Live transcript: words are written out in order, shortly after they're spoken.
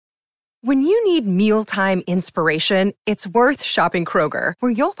When you need mealtime inspiration, it's worth shopping Kroger,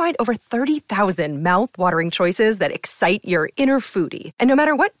 where you'll find over 30,000 mouth-watering choices that excite your inner foodie. And no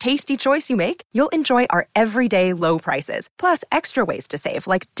matter what tasty choice you make, you'll enjoy our everyday low prices, plus extra ways to save,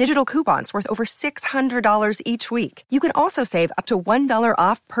 like digital coupons worth over $600 each week. You can also save up to $1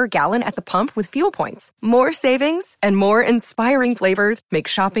 off per gallon at the pump with fuel points. More savings and more inspiring flavors make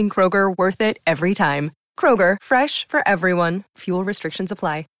shopping Kroger worth it every time. Kroger, fresh for everyone. Fuel restrictions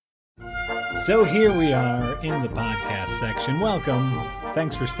apply. So here we are in the podcast section. Welcome.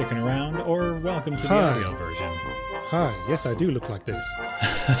 Thanks for sticking around, or welcome to the audio version. Hi. Yes, I do look like this.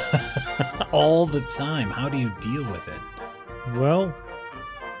 All the time. How do you deal with it? Well,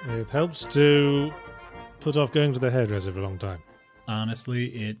 it helps to put off going to the hairdresser for a long time. Honestly,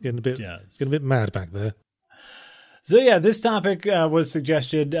 it does. Getting a bit mad back there. So yeah, this topic was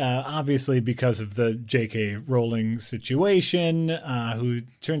suggested obviously because of the J.K. Rowling situation, who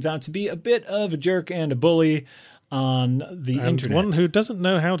turns out to be a bit of a jerk and a bully on the internet. And one who doesn't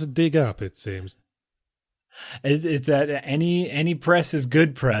know how to dig up, it seems. Is that any press is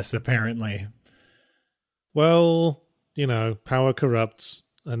good press, apparently. Well, you know, power corrupts,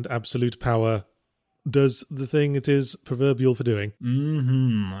 and absolute power does the thing it is proverbial for doing.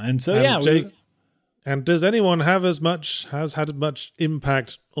 Mm-hmm. And so, And does anyone has had much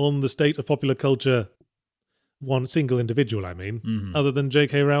impact on the state of popular culture, one single individual, I mean, other than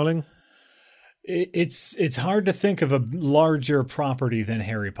J.K. Rowling? It's hard to think of a larger property than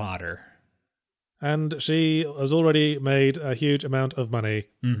Harry Potter. And she has already made a huge amount of money.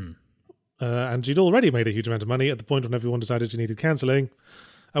 Mm-hmm. And she'd already made a huge amount of money at the point when everyone decided she needed cancelling,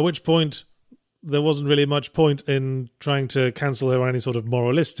 at which point there wasn't really much point in trying to cancel her on any sort of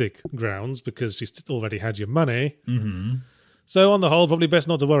moralistic grounds because she's already had your money. Mm-hmm. So on the whole, probably best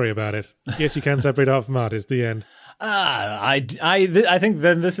not to worry about it. Yes, you can separate art from artist. The end. I think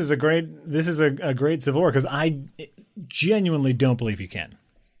then this is a great civil war, because I genuinely don't believe you can.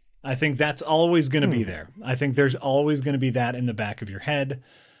 I think that's always going to be there. I think there's always going to be that in the back of your head.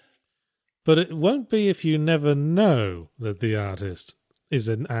 But it won't be if you never know that the artist is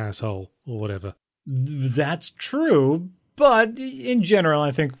an asshole or whatever. That's true, but in general,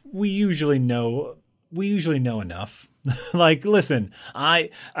 I think we usually know enough. Like, listen,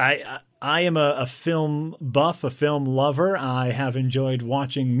 I am a film buff, a film lover. I have enjoyed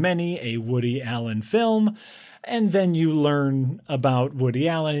watching many a Woody Allen film, and then you learn about Woody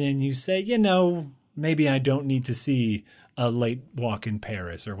Allen and you say, you know, maybe I don't need to see A Late Walk in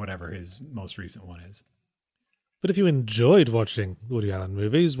Paris or whatever his most recent one is. But if you enjoyed watching Woody Allen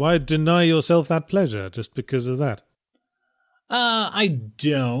movies, why deny yourself that pleasure just because of that? I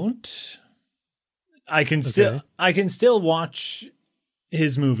don't. I can still watch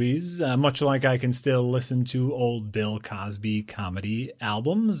his movies, much like I can still listen to old Bill Cosby comedy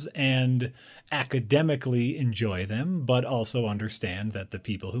albums and academically enjoy them, but also understand that the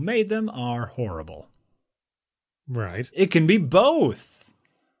people who made them are horrible. Right. It can be both.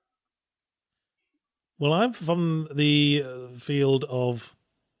 Well, I'm from the field of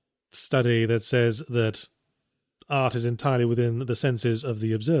study that says that art is entirely within the senses of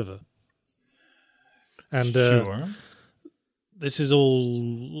the observer. And sure. It's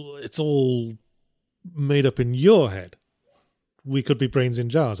all made up in your head. We could be brains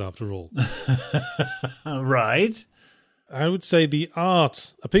in jars after all. Right. I would say a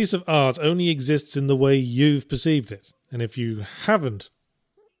piece of art only exists in the way you've perceived it. And if you haven't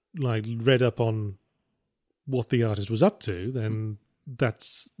read up on what the artist was up to, then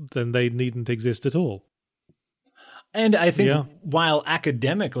they needn't exist at all. And I think while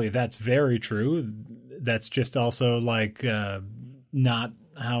academically that's very true, that's just also not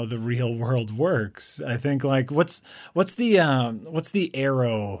how the real world works. I think what's the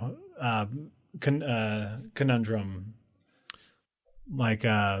arrow conundrum?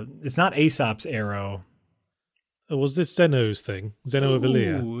 It's not Aesop's arrow. Was this Zeno's thing? Zeno of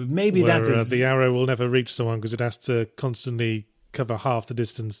Elea? Maybe where, that's the arrow will never reach someone because it has to constantly cover half the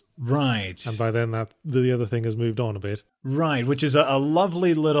distance. Right. And by then the other thing has moved on a bit. Right, which is a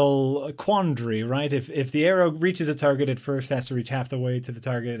lovely little quandary, right? If the arrow reaches a target, it first has to reach half the way to the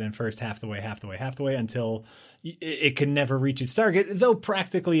target, and first half the way, until it can never reach its target. Though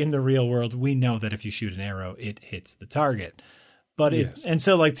practically in the real world, we know that if you shoot an arrow, it hits the target. But yes. And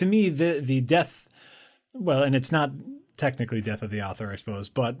so to me, the death, well, and it's not technically death of the author, I suppose,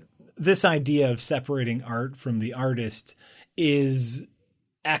 but this idea of separating art from the artist is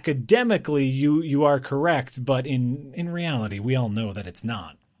academically you are correct, but in reality we all know that it's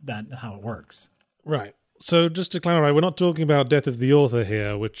not how it works. Right. So just to clarify, we're not talking about death of the author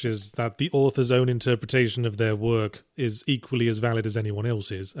here, which is that the author's own interpretation of their work is equally as valid as anyone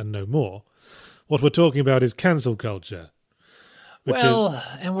else's, and no more. What we're talking about is cancel culture.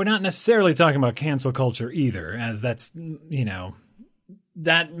 And we're not necessarily talking about cancel culture either, as that's,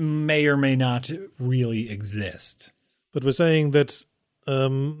 that may or may not really exist. But we're saying that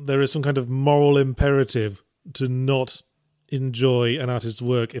there is some kind of moral imperative to not enjoy an artist's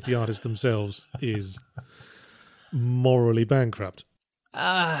work if the artist themselves is morally bankrupt.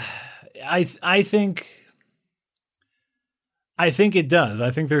 I think it does.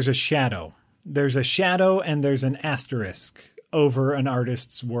 I think there's a shadow. There's a shadow and there's an asterisk over an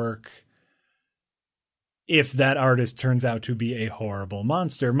artist's work if that artist turns out to be a horrible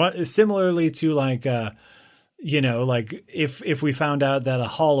monster. Similarly to like if we found out that a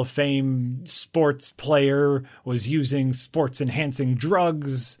Hall of Fame sports player was using sports enhancing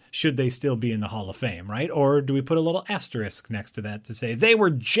drugs, should they still be in the Hall of Fame, right? Or do we put a little asterisk next to that to say they were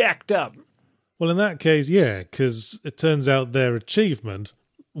jacked up? Well, in that case, yeah, because it turns out their achievement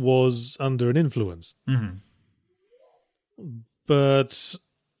was under an influence. Mm-hmm. But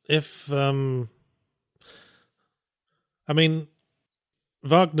if, Wagner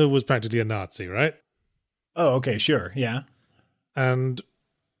was practically a Nazi, right? Oh, okay, sure, yeah.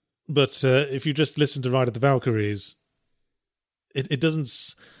 But if you just listen to Ride of the Valkyries, it doesn't.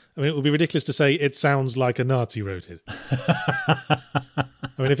 It would be ridiculous to say it sounds like a Nazi wrote it.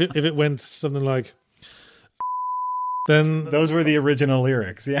 If it went something like, then those were the original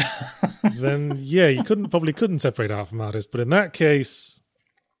lyrics, yeah. Then yeah, you probably couldn't separate art from artist. But in that case,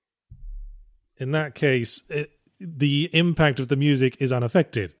 the impact of the music is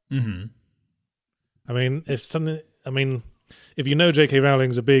unaffected. Mm-hmm. If you know J.K.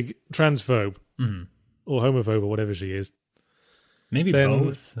 Rowling's a big transphobe mm-hmm. or homophobe or whatever she is, maybe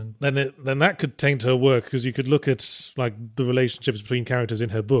both. Then that could taint her work, because you could look at like the relationships between characters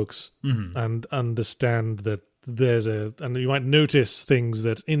in her books mm-hmm. and understand that and you might notice things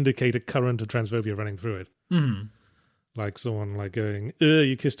that indicate a current of transphobia running through it, mm-hmm. like someone like going,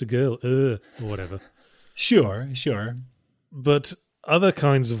 "You kissed a girl," or whatever. Sure. But other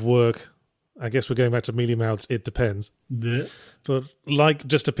kinds of work, I guess we're going back to Mealy Mouth's "It Depends." But like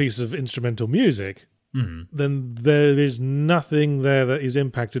just a piece of instrumental music, mm-hmm. then there is nothing there that is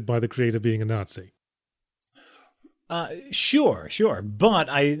impacted by the creator being a Nazi. Sure. But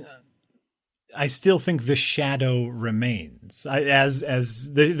I still think the shadow remains. As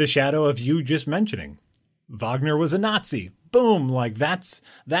the shadow of you just mentioning. Wagner was a Nazi. Boom. Like that's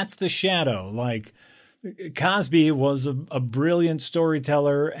the shadow. Like Cosby was a brilliant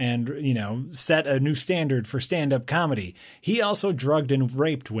storyteller and, set a new standard for stand-up comedy. He also drugged and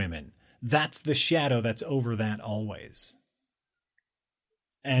raped women. That's the shadow that's over that always.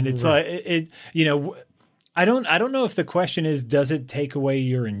 And it's right. I don't know if the question is, does it take away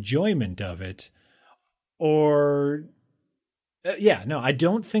your enjoyment of it? Or, I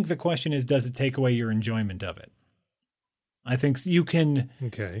don't think the question is, does it take away your enjoyment of it? I think you can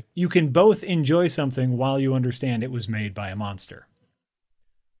both enjoy something while you understand it was made by a monster.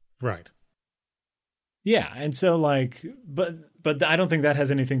 Right. Yeah, and so but I don't think that has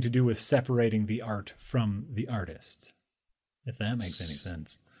anything to do with separating the art from the artist, if that makes any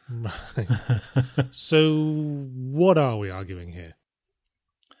sense. Right. So what are we arguing here?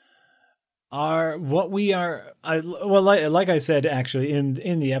 Like I said, actually,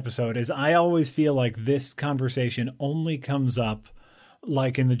 in the episode, is I always feel like this conversation only comes up,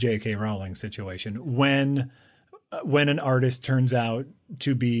 like in the J.K. Rowling situation, when an artist turns out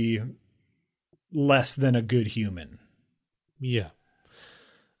to be less than a good human. Yeah.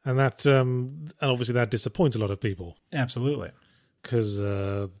 And that, and obviously that disappoints a lot of people. Absolutely. Because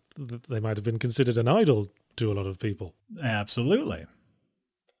they might have been considered an idol to a lot of people. Absolutely.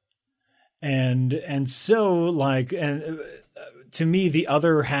 And so to me, the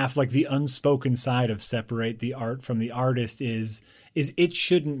other half, like the unspoken side of separate the art from the artist is it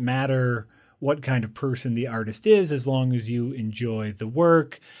shouldn't matter what kind of person the artist is, as long as you enjoy the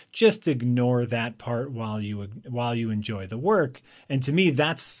work. Just ignore that part while you enjoy the work. And to me,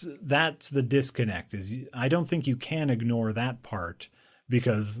 that's the disconnect. Is I don't think you can ignore that part,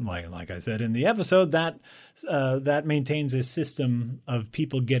 because like I said in the episode, that maintains a system of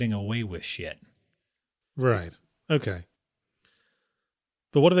people getting away with shit. Right. Okay.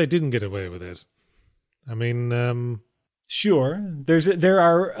 But what if they didn't get away with it? I mean, sure. There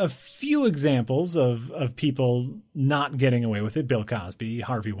are a few examples of people not getting away with it. Bill Cosby,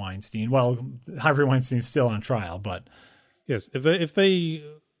 Harvey Weinstein. Well, Harvey Weinstein's still on trial, but yes, if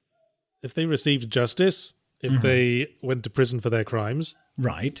they received justice, if mm-hmm. they went to prison for their crimes,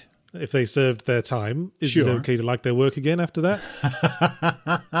 right, if they served their time, is Sure. it okay to like their work again after that?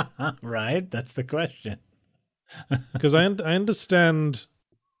 Right? That's the question. Because I understand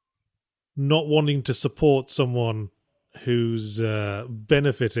not wanting to support someone who's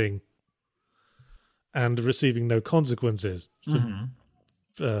benefiting and receiving no consequences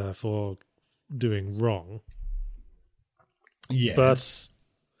for doing wrong. Yes.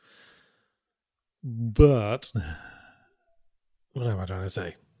 But what am I trying to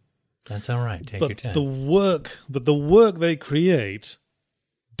say? That's all right. Take your time. The work they create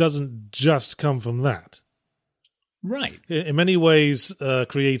doesn't just come from that. Right. In many ways,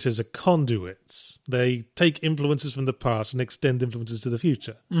 creators are conduits. They take influences from the past and extend influences to the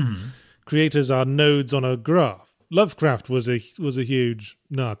future. Mm-hmm. Creators are nodes on a graph. Lovecraft was a huge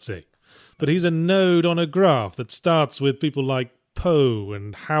Nazi, but he's a node on a graph that starts with people like Poe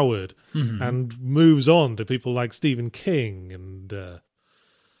and Howard, and moves on to people like Stephen King and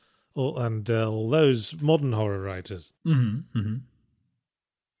all those modern horror writers. Mm-hmm. Mm-hmm.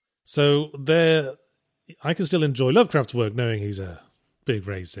 So I can still enjoy Lovecraft's work knowing he's a big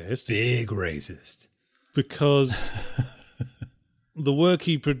racist. Big racist. Because the work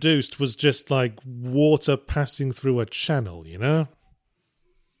he produced was just like water passing through a channel, you know?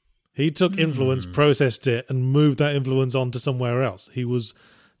 He took influence, processed it, and moved that influence on to somewhere else. He was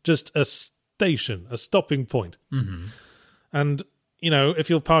just a station, a stopping point. Mm-hmm. And, you know, if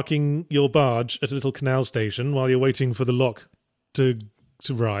you're parking your barge at a little canal station while you're waiting for the lock to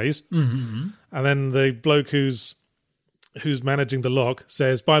rise, and then the bloke who's managing the lock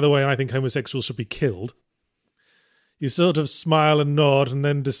says, by the way, I think homosexuals should be killed, you sort of smile and nod and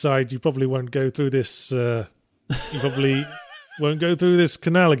then decide you probably won't go through this won't go through this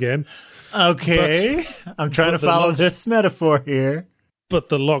canal again. Okay. I'm trying to follow this metaphor here. But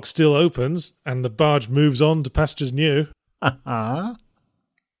the lock still opens and the barge moves on to pastures new. Uh-huh.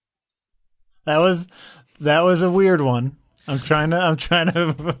 That was a weird one. I'm trying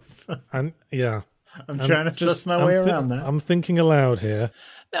to and yeah. I'm trying to suss my way around that. I'm thinking aloud here.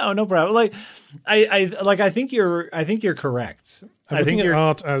 No problem. Like I think you're correct. I think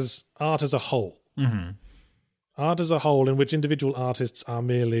art as a whole. Mm-hmm. Art as a whole, in which individual artists are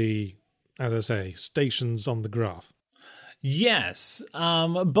merely, as I say, stations on the graph. Yes,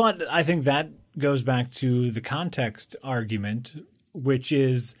 but I think that goes back to the context argument, which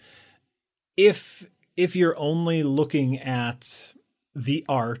is if you're only looking at the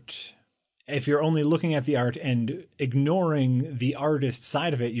art. If you're only looking at the art and ignoring the artist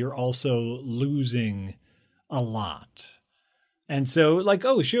side of it, you're also losing a lot. And so, like,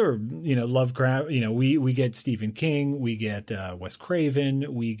 oh, sure, you know, Lovecraft, you know, we get Stephen King, we get Wes Craven,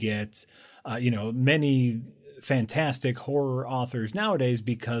 we get, you know, many fantastic horror authors nowadays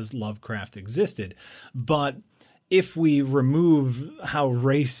because Lovecraft existed. But if we remove how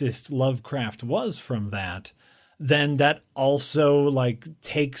racist Lovecraft was from that, then that also like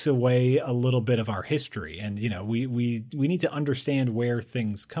takes away a little bit of our history. And, you know, we need to understand where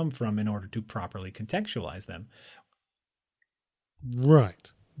things come from in order to properly contextualize them.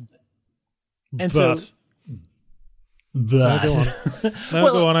 Right. And but go on.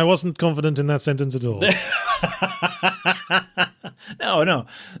 Go on. I wasn't confident in that sentence at all. No.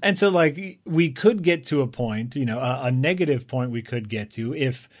 And so like we could get to a point, you know, a negative point we could get to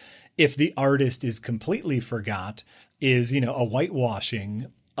if the artist is completely forgot, is, you know, a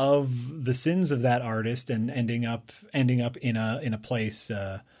whitewashing of the sins of that artist and ending up in a place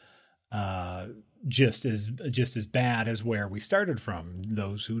just as bad as where we started from.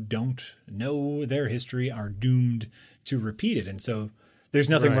 Those who don't know their history are doomed to repeat it. And so there's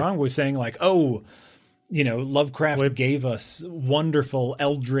nothing wrong with saying like, oh, you know, Lovecraft gave us wonderful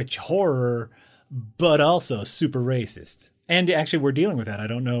eldritch horror, but also super racist. And actually, we're dealing with that. I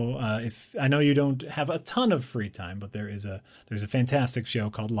don't know I know you don't have a ton of free time, but there's a fantastic show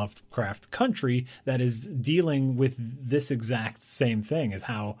called Lovecraft Country that is dealing with this exact same thing, is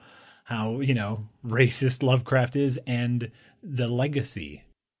how you know racist Lovecraft is and the legacy.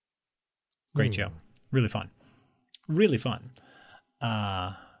 Great show, really fun.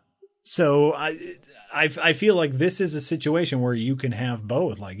 So I feel like this is a situation where you can have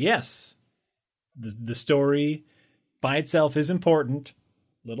both. Like, yes, the story by itself is important,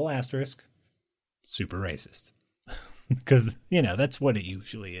 little asterisk, super racist. Because, you know, that's what it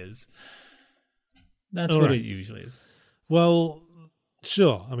usually is. It usually is. Well,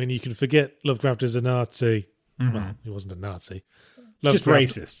 sure. I mean, you can forget Lovecraft is a Nazi. Mm-hmm. Well, he wasn't a Nazi. Just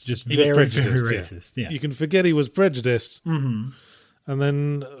racist. Just very, very racist. Yeah. You can forget he was prejudiced. Mm-hmm. And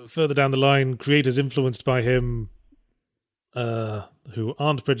then further down the line, creators influenced by him who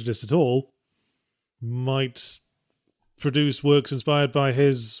aren't prejudiced at all might produce works inspired by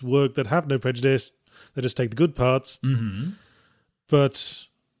his work that have no prejudice. They just take the good parts. Mm-hmm. But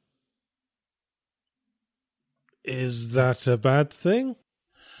is that a bad thing?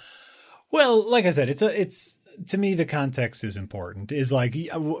 Well, like I said, it's to me the context is important. Is like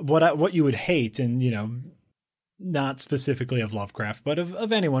what you would hate, and not specifically of Lovecraft, but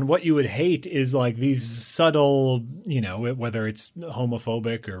of anyone, what you would hate is like these subtle, whether it's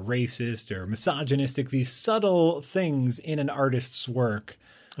homophobic or racist or misogynistic, these subtle things in an artist's work.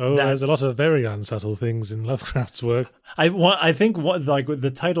 Oh, there's a lot of very unsubtle things in Lovecraft's work. I think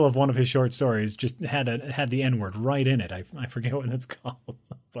the title of one of his short stories just had the N-word right in it. I forget what it's called,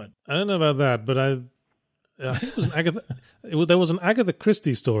 but I don't know about that. But I think it was an Agatha. There was an Agatha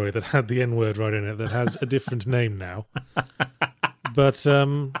Christie story that had the N-word right in it that has a different name now. But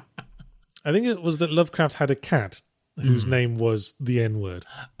I think it was that Lovecraft had a cat whose name was the N-word.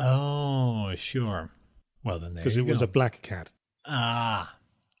 Oh, sure. Well, then there you go. Because it was a black cat. Ah.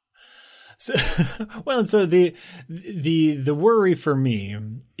 So, well, and so the worry for me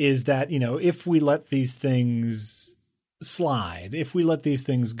is that, if we let these things slide, if we let these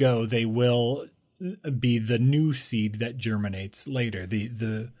things go, they will be the new seed that germinates later,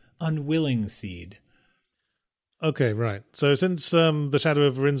 the unwilling seed. Okay, right. So since The Shadow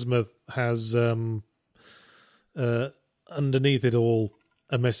over Innsmouth has underneath it all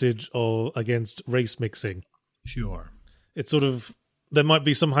a message against race mixing. Sure. It's sort of, there might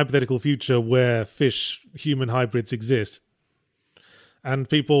be some hypothetical future where fish-human hybrids exist, and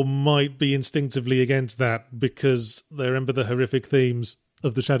people might be instinctively against that because they remember the horrific themes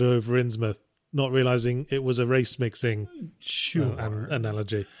of The Shadow over Innsmouth, not realizing it was a race mixing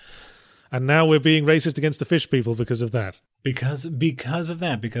analogy. And now we're being racist against the fish people because of that. Because of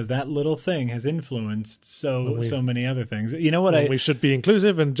that, because that little thing has influenced so many other things. You know what? We should be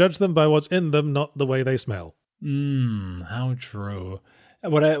inclusive and judge them by what's in them, not the way they smell. How true.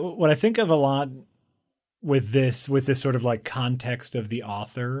 What I think of a lot with this sort of like context of the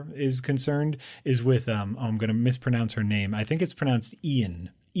author is concerned is with I'm going to mispronounce her name. I think it's pronounced Ayn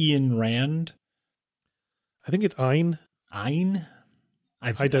Rand. I think it's Ayn. Ayn?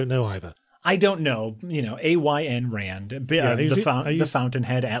 I don't know either. I don't know. Ayn Rand. The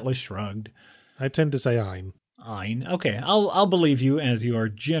Fountainhead, Atlas Shrugged. I tend to say Ayn. Ayn. Okay, I'll believe you, as you are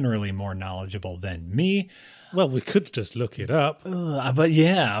generally more knowledgeable than me. Well, we could just look it up. But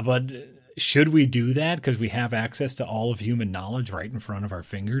should we do that because we have access to all of human knowledge right in front of our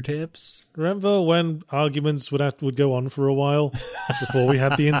fingertips? Remember when arguments would go on for a while before we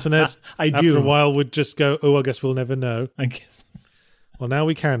had the internet? I do. After a while, we'd just go, "Oh, I guess we'll never know." I guess. Well, now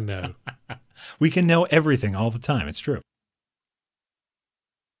we can know. We can know everything all the time. It's true.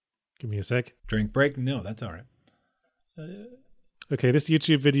 Give me a sec. Drink break? No, that's all right. Okay, this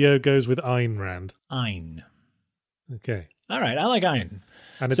YouTube video goes with Ayn Rand. Ayn. Okay. All right, I like Ayn.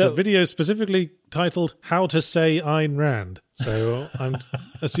 And it's a video specifically titled How to Say Ayn Rand. So I'm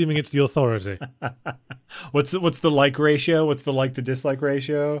assuming it's the authority. What's the like ratio? What's the like to dislike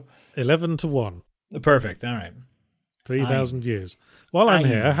ratio? 11-1. Perfect. All right. 3,000 views. While I'm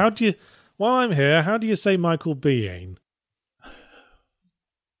here, how do you say Michael Biehn?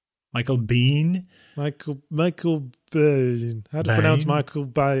 Michael Biehn? Michael Biehn. How to pronounce Michael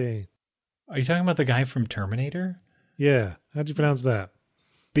Biehn? Are you talking about the guy from Terminator? Yeah. How do you pronounce that?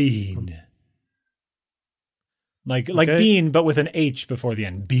 Bean. Like bean, but with an H before the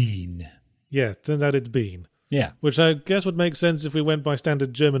end. Bean. Yeah, turns out it's Bean. Yeah. Which I guess would make sense if we went by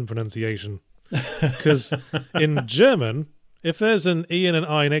standard German pronunciation. Because in German, if there's an E and an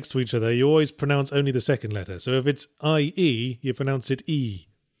I next to each other, you always pronounce only the second letter. So if it's I-E, you pronounce it E.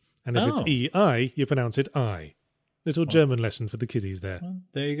 And if it's E-I, you pronounce it I. Little German lesson for the kiddies there. Well,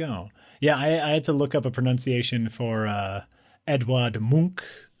 there you go. Yeah, I had to look up a pronunciation for Edvard Munch,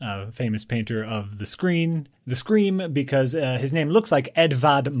 famous painter of the Scream, because his name looks like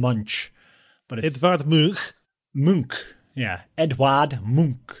Edvard Munch. But it's Edvard Munch. Munch. Yeah, Edvard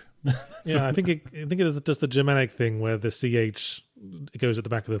Munch. Yeah, I think it is just the Germanic thing where the CH goes at the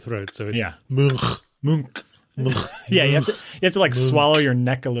back of the throat. So it's Munch. Munch. Yeah, you have to like swallow your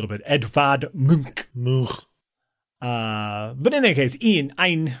neck a little bit. Edvard Munch. Munch. But in any case,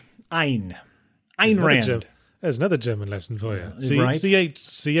 Ayn Rand. There's another German lesson for you. Right?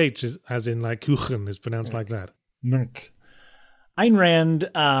 CH is, as in like Kuchen, is pronounced like that. Munch. Ayn Rand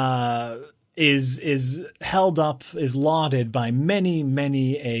is held up, is lauded by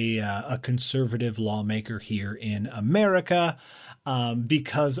many a conservative lawmaker here in America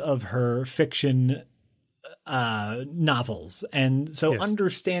because of her fiction novels. And so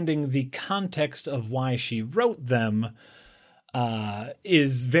understanding the context of why she wrote them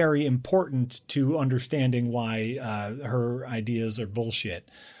is very important to understanding why her ideas are bullshit.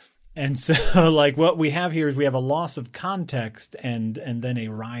 And so, like, what we have here is we have a loss of context and then a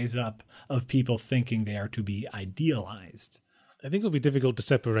rise up of people thinking they are to be idealized. I think it'll be difficult to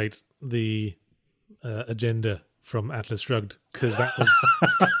separate the agenda from Atlas Shrugged, because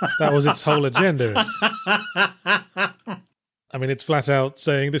that was its whole agenda. I mean, it's flat out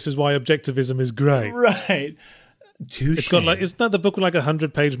saying this is why objectivism is great. Right. Touché. It's got isn't that the book with like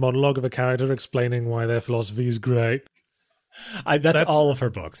 100-page monologue of a character explaining why their philosophy is great? That's all of her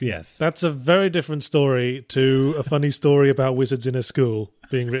books, yes. That's a very different story to a funny story about wizards in a school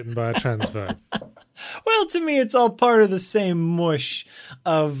being written by a transphobe. Well, to me, it's all part of the same mush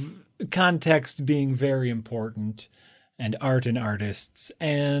of context being very important and art and artists.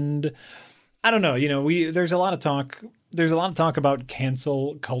 And I don't know, there's a lot of talk about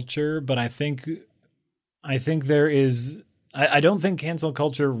cancel culture, but I think there is... I don't think cancel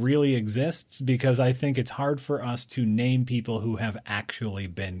culture really exists because I think it's hard for us to name people who have actually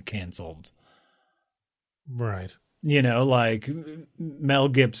been canceled. Right. Like Mel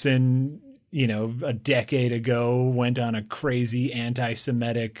Gibson, a decade ago went on a crazy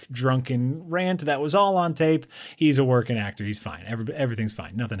anti-Semitic drunken rant that was all on tape. He's a working actor. He's fine. Everything's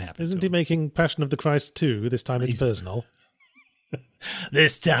fine. Nothing happens. Isn't he making Passion of the Christ 2? This time it's personal.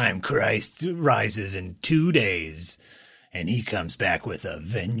 This time Christ rises in 2 days. And he comes back with a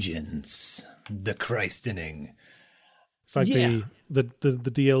vengeance, the Christening. It's like the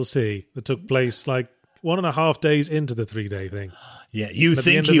DLC that took place like 1.5 days into the 3-day thing. Yeah, you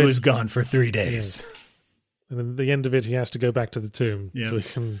think he was gone for 3 days. Yeah. And then at the end of it, he has to go back to the tomb so he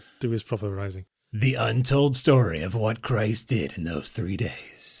can do his proper rising. The untold story of what Christ did in those 3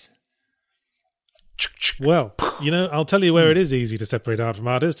 days. Well, I'll tell you where it is easy to separate art from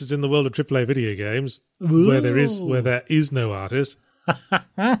artist. It's in the world of AAA video games, where there is no artist.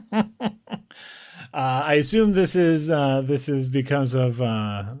 I assume this is because of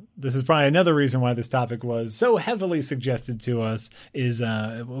this is probably another reason why this topic was so heavily suggested to us. Is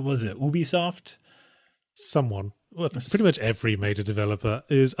what was it? Ubisoft? Pretty much every major developer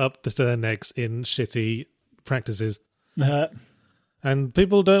is up to their necks in shitty practices, and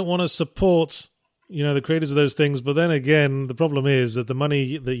people don't want to support the creators of those things. But then again, the problem is that the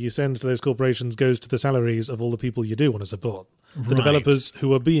money that you send to those corporations goes to the salaries of all the people you do want to support, the developers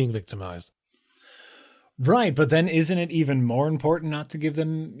who are being victimized. Right, but then isn't it even more important not to give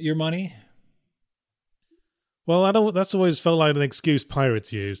them your money? Well, that's always felt like an excuse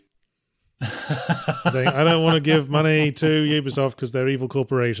pirates use. Saying, I don't want to give money to Ubisoft because they're evil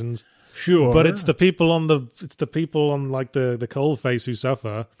corporations. Sure, but it's the people on like the coal face who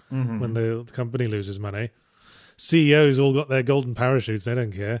suffer when the company loses money. CEOs all got their golden parachutes; they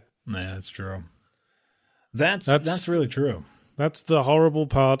don't care. Yeah, that's true. That's really true. That's the horrible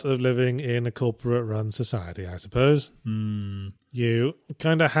part of living in a corporate-run society, I suppose. You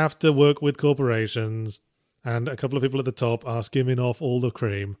kind of have to work with corporations, and a couple of people at the top are skimming off all the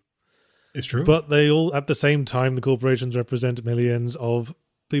cream. It's true, but they all, at the same time, the corporations represent millions of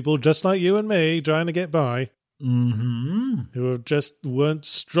people just like you and me trying to get by, who just weren't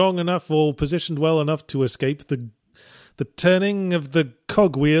strong enough or positioned well enough to escape the turning of the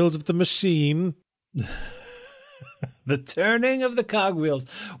cogwheels of the machine. The turning of the cogwheels.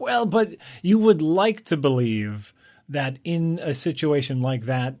 Well, but you would like to believe that in a situation like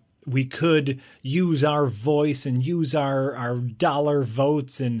that, we could use our voice and use our dollar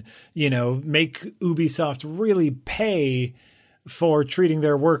votes and, make Ubisoft really pay for treating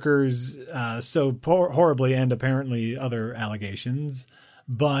their workers so horribly, and apparently other allegations.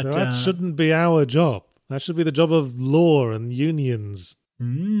 But that shouldn't be our job. That should be the job of law and unions.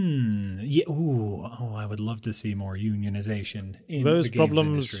 Yeah. I would love to see more unionization in the games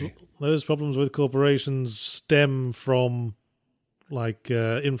industry. Those problems with corporations stem from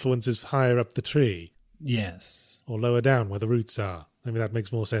influences higher up the tree. Yes. Or lower down where the roots are. Maybe that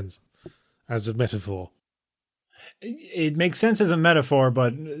makes more sense as a metaphor. It makes sense as a metaphor,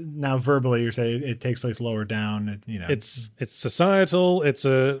 but now verbally you're saying it takes place lower down. It's societal. It's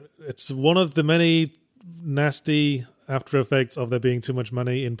one of the many nasty after effects of there being too much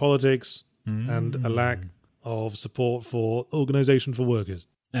money in politics and a lack of support for organization for workers.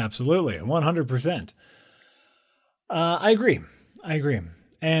 Absolutely, 100%. I agree.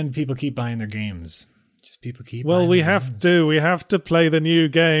 And people keep buying their games. Just people keep. Well, we have to. We have to play the new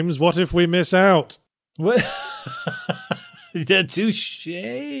games. What if we miss out? What? Touche.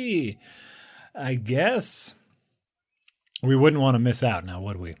 I guess we wouldn't want to miss out now,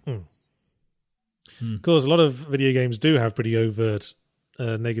 would we? Of course, a lot of video games do have pretty overt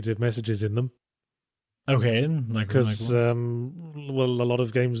negative messages in them. Okay, like because well, a lot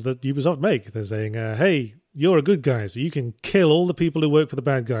of games that Ubisoft make, they're saying, "Hey, you're a good guy, so you can kill all the people who work for the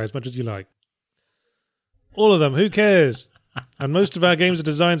bad guy as much as you like. All of them. Who cares?" And most of our games are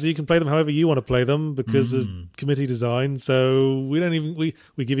designed so you can play them however you want to play them because of committee design. So we don't even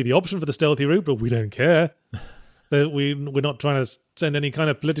we give you the option for the stealthy route, but we don't care. We're not trying to send any kind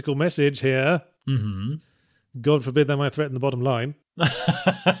of political message here. Mm-hmm. God forbid that might threaten the bottom line.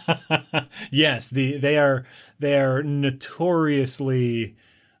 Yes, they are notoriously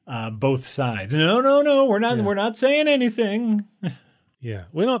both sides. No, we're not saying anything. Yeah,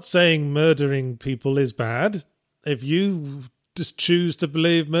 we're not saying murdering people is bad. If you just choose to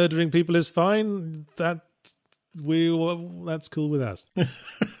believe murdering people is fine, that's cool with us.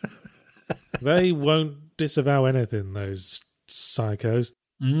 They won't disavow anything, those psychos.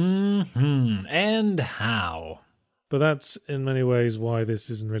 Mm-hmm. And how? But that's in many ways why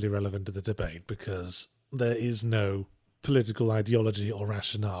this isn't really relevant to the debate, because there is no political ideology or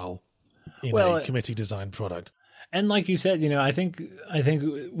rationale in a committee-designed product. And like you said, I think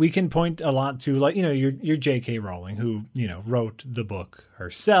we can point a lot to, like, your J.K. Rowling, who wrote the book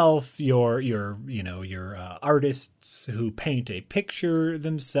herself. Your artists who paint a picture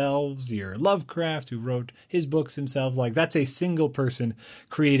themselves. Your Lovecraft, who wrote his books themselves. Like, that's a single person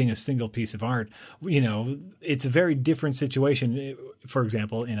creating a single piece of art. It's a very different situation. For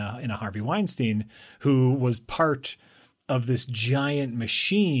example, in a Harvey Weinstein, who was part of this giant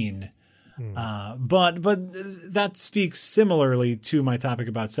machine. But that speaks similarly to my topic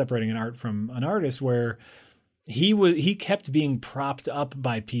about separating an art from an artist, where he kept being propped up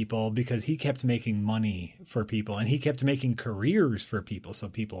by people because he kept making money for people and he kept making careers for people. So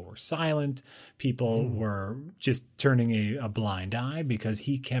people were silent. People were just turning a blind eye because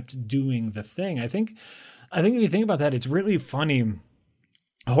he kept doing the thing. I think if you think about that, it's really funny.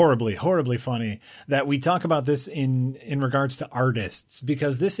 Horribly funny that we talk about this in regards to artists,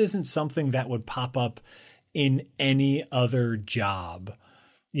 because this isn't something that would pop up in any other job,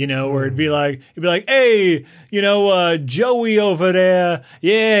 where it'd be like, hey, Joey over there.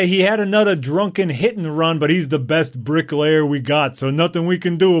 Yeah, he had another drunken hit and run, but he's the best bricklayer we got. So nothing we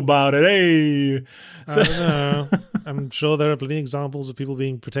can do about it. Hey, I don't know. I'm sure there are plenty of examples of people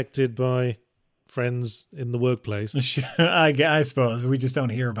being protected by friends in the workplace. I suppose we just don't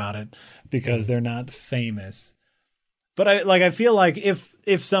hear about it because they're not famous. But I feel like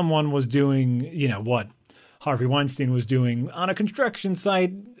if someone was doing, what Harvey Weinstein was doing on a construction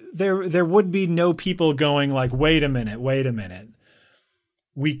site, there would be no people going like, wait a minute.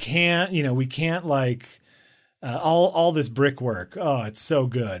 We can't like all this brickwork. Oh, it's so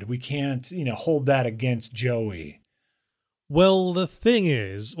good. We can't, hold that against Joey. Well, the thing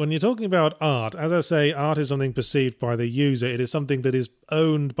is, when you're talking about art, as I say, art is something perceived by the user. It is something that is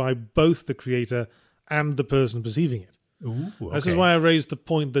owned by both the creator and the person perceiving it. Ooh, okay. This is why I raised the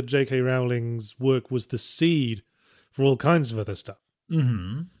point that J.K. Rowling's work was the seed for all kinds of other stuff.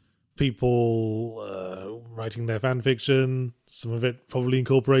 Mm-hmm. People writing their fan fiction, some of it probably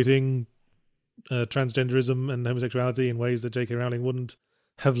incorporating transgenderism and homosexuality in ways that J.K. Rowling wouldn't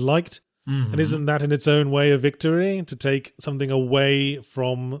have liked. Mm-hmm. And isn't that in its own way a victory, to take something away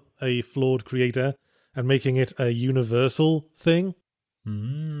from a flawed creator and making it a universal thing?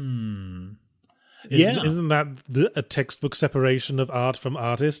 Yeah. Isn't that a textbook separation of art from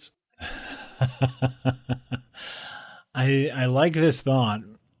artist? I like this thought.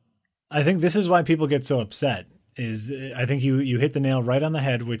 I think this is why people get so upset. I think you hit the nail right on the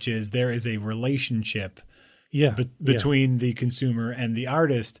head, which is there is a relationship between the consumer and the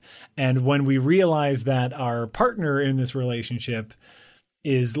artist. And when we realize that our partner in this relationship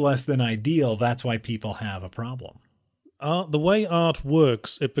is less than ideal, that's why people have a problem. The way art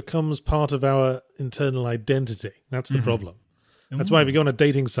works, it becomes part of our internal identity. That's the problem. That's why if you go on a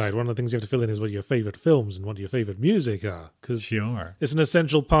dating site, one of the things you have to fill in is what your favorite films and what your favorite music are. Because it's an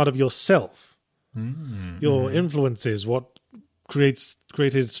essential part of yourself. Your influences, what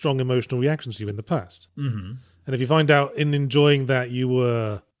created strong emotional reactions to you in the past. And if you find out in enjoying that you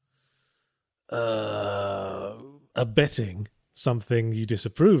were abetting something you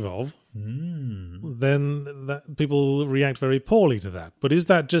disapprove of, then people react very poorly to that. But is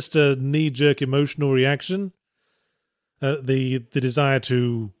that just a knee-jerk emotional reaction? The desire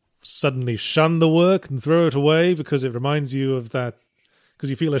to suddenly shun the work and throw it away because it reminds you of that, because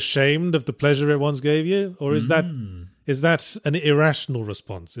you feel ashamed of the pleasure it once gave you? Or is that an irrational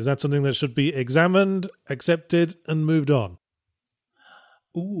response? Is that something that should be examined, accepted, and moved on?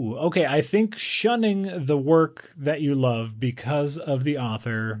 Ooh, okay. I think shunning the work that you love because of the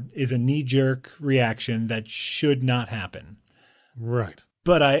author is a knee-jerk reaction that should not happen. Right.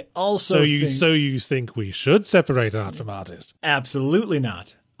 But I also So you think we should separate art from artist? Absolutely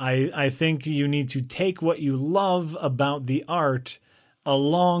not. I think you need to take what you love about the art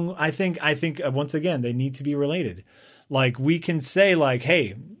along. I think once again, they need to be related. Like, we can say, like,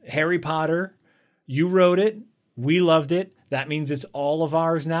 hey, Harry Potter, you wrote it, we loved it. That means it's all of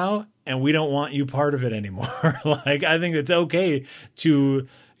ours now, and we don't want you part of it anymore. Like, I think it's okay to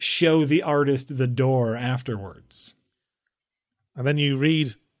show the artist the door afterwards. And then you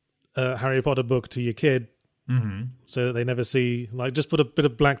read a Harry Potter book to your kid, so that they never see, like, just put a bit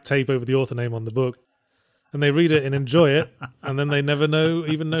of black tape over the author name on the book, and they read it and enjoy it, and then they never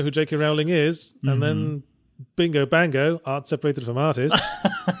even know who J.K. Rowling is, and then bingo bango, art separated from artist.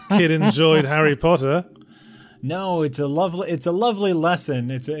 Kid enjoyed Harry Potter. No, it's a lovely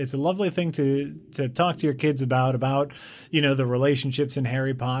lesson. It's a lovely thing to talk to your kids about, you know, the relationships in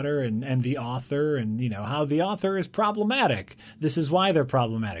Harry Potter and the author, and, you know, how the author is problematic. This is why they're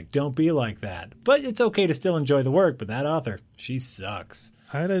problematic. Don't be like that. But it's okay to still enjoy the work, but that author, she sucks.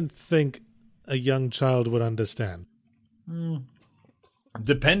 I don't think a young child would understand.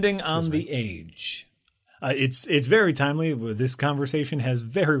 Depending on the age. It's very timely. This conversation has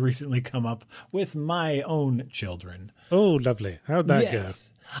very recently come up with my own children. Oh, lovely. How'd that go?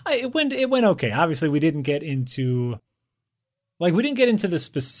 It went okay. Obviously, we didn't get into the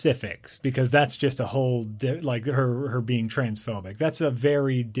specifics, because that's just a whole like her being transphobic. That's a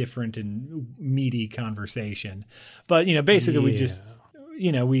very different and meaty conversation. But, you know, basically we just,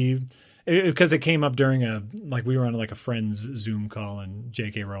 you know, because it came up during we were on like a friend's Zoom call, and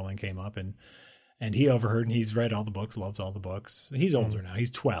J.K. Rowling came up, and he overheard, and he's read all the books, loves all the books. He's older now. He's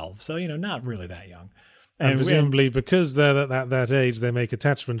 12. So, you know, not really that young. And presumably because they're at that age, they make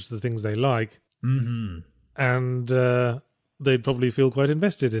attachments to the things they like. Mm-hmm. And they'd probably feel quite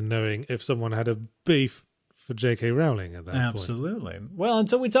invested in knowing if someone had a beef for J.K. Rowling at that point. Absolutely. Well, and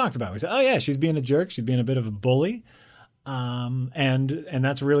so we talked about it. We said, oh, yeah, she's being a jerk. She's being a bit of a bully. And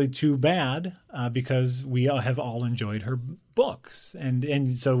that's really too bad, because we have all enjoyed her books.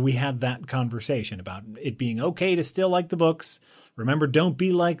 And so we had that conversation about it being okay to still like the books. Remember, don't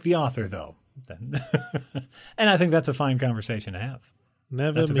be like the author, though. And I think that's a fine conversation to have.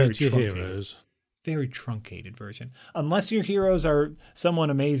 Never meet your heroes. Very truncated version. Unless your heroes are someone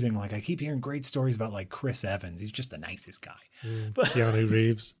amazing. Like, I keep hearing great stories about, like, Chris Evans. He's just the nicest guy. Keanu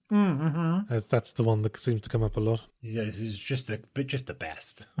Reeves. That's the one that seems to come up a lot. He's just the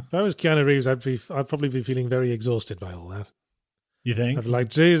best. If I was Keanu Reeves, I'd probably be feeling very exhausted by all that. You think? I'd be like,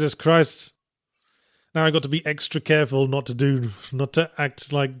 Jesus Christ. Now I got to be extra careful not to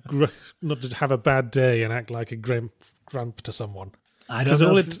have a bad day and act like a grump to someone. I don't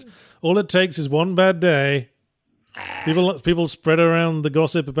know. All it takes is one bad day. People spread around the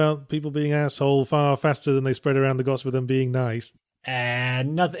gossip about people being asshole far faster than they spread around the gossip of them being nice.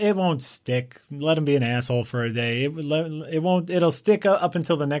 Nothing. It won't stick. Let him be an asshole for a day. It won't. It'll stick up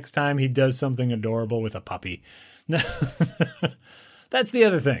until the next time he does something adorable with a puppy. That's the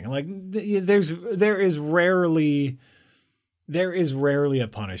other thing. Like, there is rarely a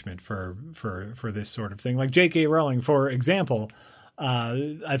punishment for this sort of thing. Like J.K. Rowling, for example.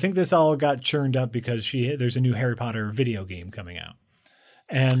 I think this all got churned up because there's a new Harry Potter video game coming out.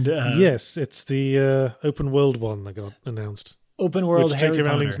 And yes, it's the open world one that got announced. Open world Harry Potter. J.K.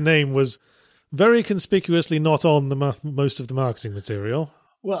 Rowling's name was very conspicuously not on most of the marketing material.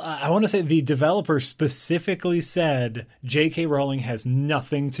 Well, I want to say the developer specifically said J.K. Rowling has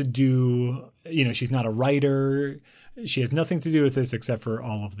nothing to do, you know, she's not a writer. She has nothing to do with this except for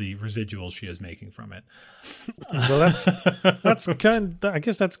all of the residuals she is making from it. Well, I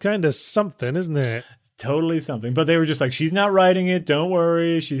guess that's kind of something, isn't it? Totally something. But they were just like, she's not writing it. Don't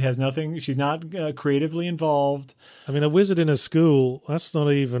worry. She has nothing. She's not creatively involved. I mean, a wizard in a school, that's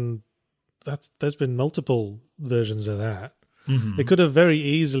not even, there's been multiple versions of that. Mm-hmm. They could have very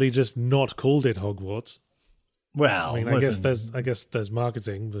easily just not called it Hogwarts. Well, I mean, listen, I guess there's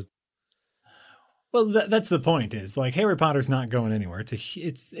marketing, but. Well, that's the point. Is like Harry Potter's not going anywhere.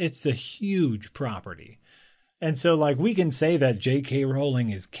 It's a huge property, and so like we can say that J.K. Rowling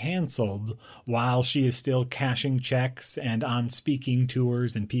is canceled while she is still cashing checks and on speaking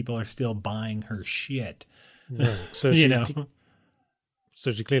tours, and people are still buying her shit. Right. So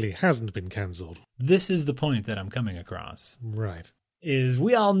so she clearly hasn't been canceled. This is the point that I'm coming across. Right. Is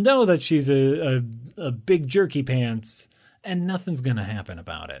we all know that she's a big jerky pants, and nothing's gonna happen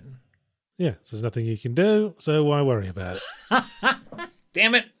about it. Yeah, so there's nothing you can do, so why worry about it?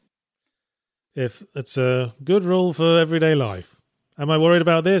 Damn it. If it's a good rule for everyday life. Am I worried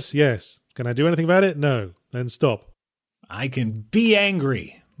about this? Yes. Can I do anything about it? No. Then stop. I can be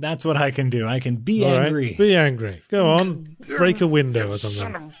angry, That's what I can do. I can be All angry. right, be angry. Go on. Break a window or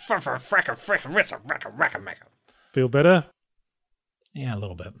something. Feel better? Yeah, a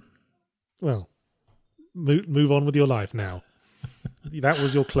little bit. Well, move on with your life now. That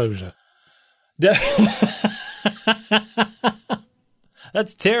was your closure.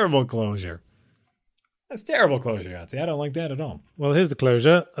 That's terrible closure. That's terrible closure, Yahtzee. I don't like that at all. Well, here's the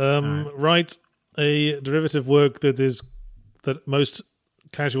closure. Write a derivative work that most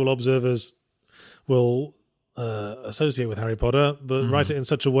casual observers will associate with Harry Potter, but write it in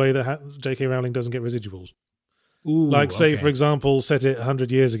such a way that J.K. Rowling doesn't get residuals. Ooh, Say, for example, set it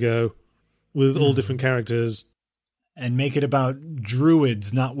 100 years ago with all different characters. And make it about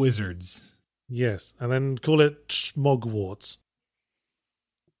druids, not wizards. Yes, and then call it Schmogwarts.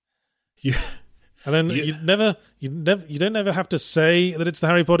 Yeah. And then you don't ever have to say that it's the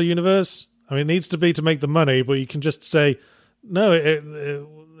Harry Potter universe. I mean, it needs to be to make the money, but you can just say, no,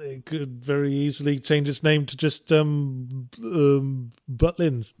 it could very easily change its name to just Butlins.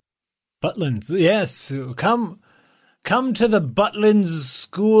 Butlins, yes. Come to the Butlins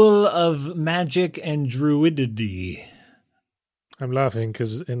School of Magic and Druidity. I'm laughing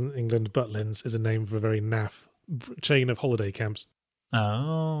because in England, Butlins is a name for a very naff chain of holiday camps.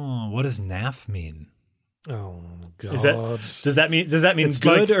 Oh, what does naff mean? Oh God! Does that mean It's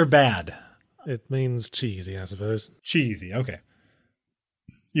good like- or bad? It means cheesy, I suppose. Cheesy. Okay.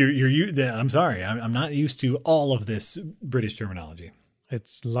 I'm sorry. I'm not used to all of this British terminology.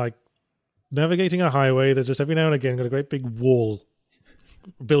 It's like navigating a highway that's just every now and again got a great big wall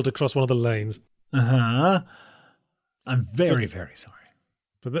built across one of the lanes. Uh-huh. I'm very, very sorry.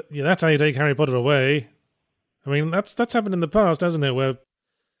 But that's how you take Harry Potter away. I mean, that's happened in the past, hasn't it? Where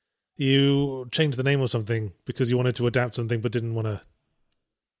you changed the name of something because you wanted to adapt something but didn't want to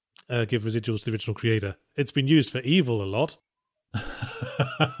give residuals to the original creator. It's been used for evil a lot.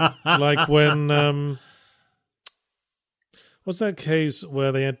 Like when... what's that case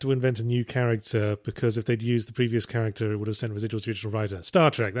where they had to invent a new character because if they'd used the previous character, it would have sent residuals to the original writer?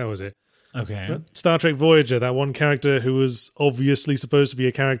 Star Trek, that was it. Okay. Star Trek Voyager, that one character who was obviously supposed to be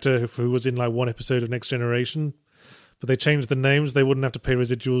a character who was in like one episode of Next Generation, but they changed the names, they wouldn't have to pay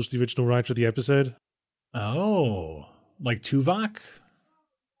residuals to the original writer of the episode. Oh, like Tuvok?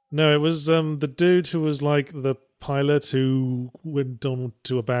 No, it was the dude who was like the pilot who went on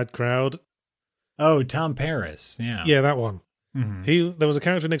to a bad crowd. Oh, Tom Paris. Yeah. Yeah, that one. Mm-hmm. There was a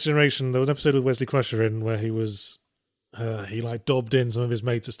character in Next Generation, there was an episode with Wesley Crusher in where he was... he like dobbed in some of his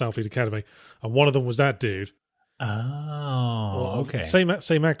mates at Starfleet Academy, and one of them was that dude. Oh, okay. Same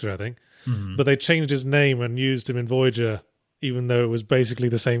actor, I think. Mm-hmm. But they changed his name and used him in Voyager, even though it was basically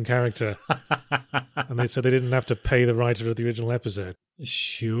the same character. And they said they didn't have to pay the writer of the original episode.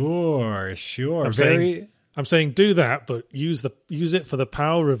 Sure. I'm saying do that, but use it for the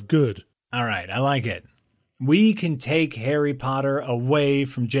power of good. All right, I like it. We can take Harry Potter away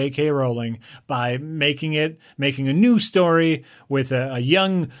from J.K. Rowling by making a new story with a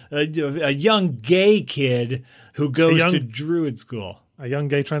young gay kid who goes to Druid school. A young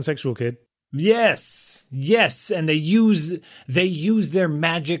gay transsexual kid. Yes, and they use their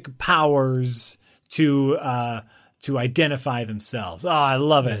magic powers to identify themselves. Oh, I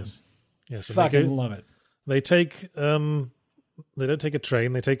love it. Yes, fucking love it. They take they don't take a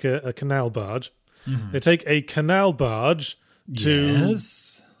train. They take a canal barge. Mm-hmm. They take a canal barge to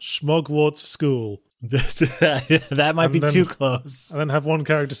Schmogwarts School. That might be too close. And then have one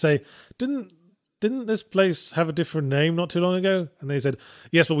character say, Didn't this place have a different name not too long ago? And they said,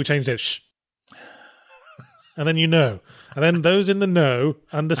 yes, but we changed it. Shh. And then you know. And then those in the know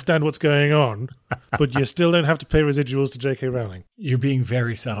understand what's going on, but you still don't have to pay residuals to J.K. Rowling. You're being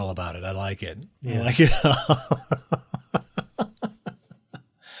very subtle about it. I like it. Yeah. I like it.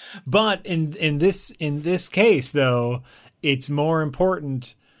 But in this case, though, it's more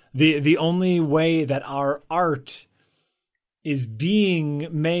important. The only way that our art is being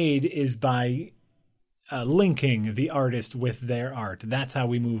made is by linking the artist with their art. That's how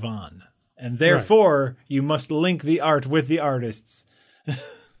we move on. And therefore, you must link the art with the artists.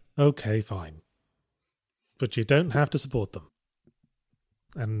 Okay, fine. But you don't have to support them.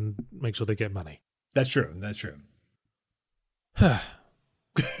 And make sure they get money. That's true.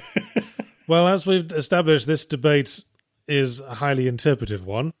 Well, as we've established, this debate is a highly interpretive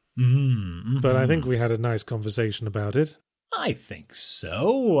one. Mm-hmm. But I think we had a nice conversation about it. I think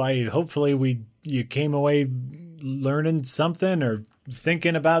so. Hopefully you came away learning something or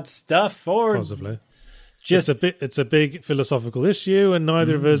thinking about stuff, or possibly it's a big philosophical issue, and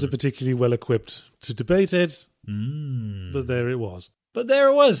neither of us are particularly well equipped to debate it. But there it was. But there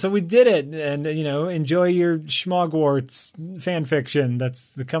it was. So we did it. And, enjoy your Schmogwarts fan fiction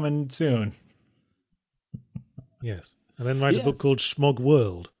that's coming soon. Yes. And then write a book called Schmog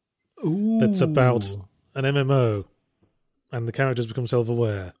World. Ooh. That's about an MMO. And the characters become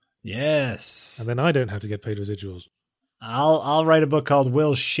self-aware. Yes. And then I don't have to get paid residuals. I'll write a book called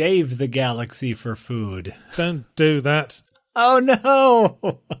We'll Shave the Galaxy for Food. Don't do that. Oh,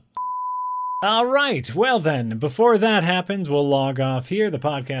 no. All right. Well, then, before that happens, we'll log off here. The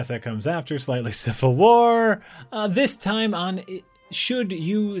podcast that comes after Slightly Civil War. This time on should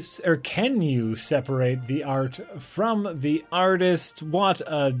you or can you separate the art from the artist? What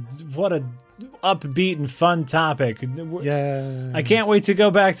a upbeat and fun topic. Yeah. I can't wait to go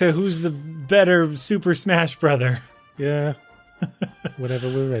back to who's the better Super Smash Brother. Yeah. Whenever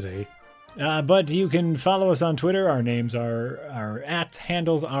we're ready. But you can follow us on Twitter. Our names our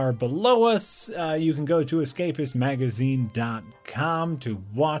 @handles are below us. You can go to escapistmagazine.com to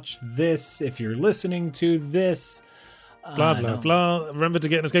watch this if you're listening to this. Blah, blah, blah. Remember to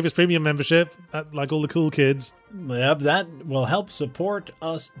get an Escapist Premium membership, like all the cool kids. Yep, that will help support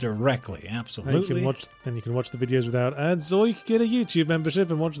us directly. Absolutely. Then you can watch the videos without ads, or you can get a YouTube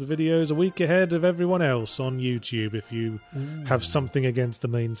membership and watch the videos a week ahead of everyone else on YouTube if you have something against the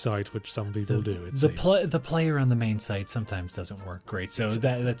main site, which some people do. The player on the main site sometimes doesn't work great, so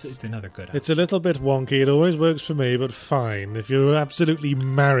it's another good option. It's a little bit wonky. It always works for me, but fine. If you're absolutely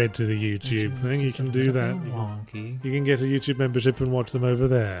married to the YouTube thing, you can do that. Wonky. You can get a YouTube membership and watch them over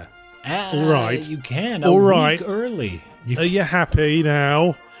there. All right. You can. All right. Week early. Are you happy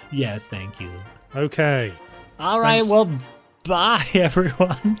now? Yes, thank you. Okay. All right. Well, bye,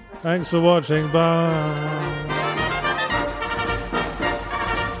 everyone. Thanks for watching. Bye.